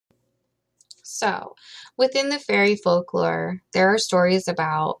So, within the fairy folklore, there are stories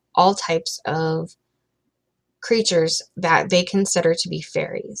about all types of creatures that they consider to be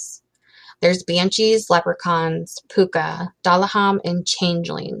fairies. There's banshees, leprechauns, puka, dalaham, and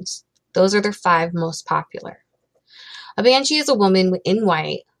changelings. Those are the five most popular. A banshee is a woman in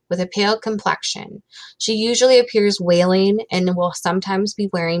white with a pale complexion. She usually appears wailing and will sometimes be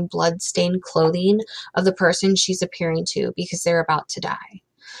wearing blood-stained clothing of the person she's appearing to because they're about to die.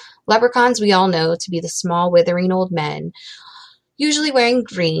 Leprechauns we all know to be the small, withering old men, usually wearing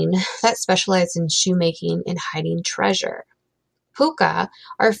green, that specialize in shoemaking and hiding treasure. Puka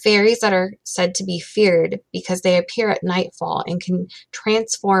are fairies that are said to be feared because they appear at nightfall and can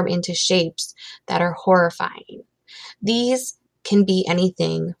transform into shapes that are horrifying. These can be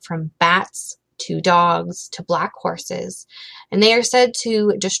anything from bats to dogs to black horses, and they are said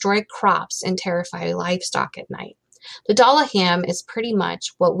to destroy crops and terrify livestock at night. The Dalaham is pretty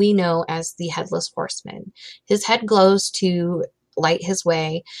much what we know as the Headless Horseman. His head glows to light his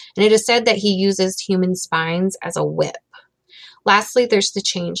way, and it is said that he uses human spines as a whip. Lastly, there's the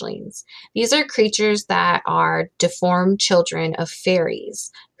changelings. These are creatures that are deformed children of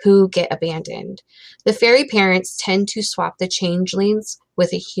fairies who get abandoned. The fairy parents tend to swap the changelings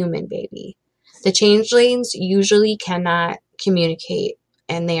with a human baby. The changelings usually cannot communicate,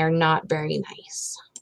 and they are not very nice.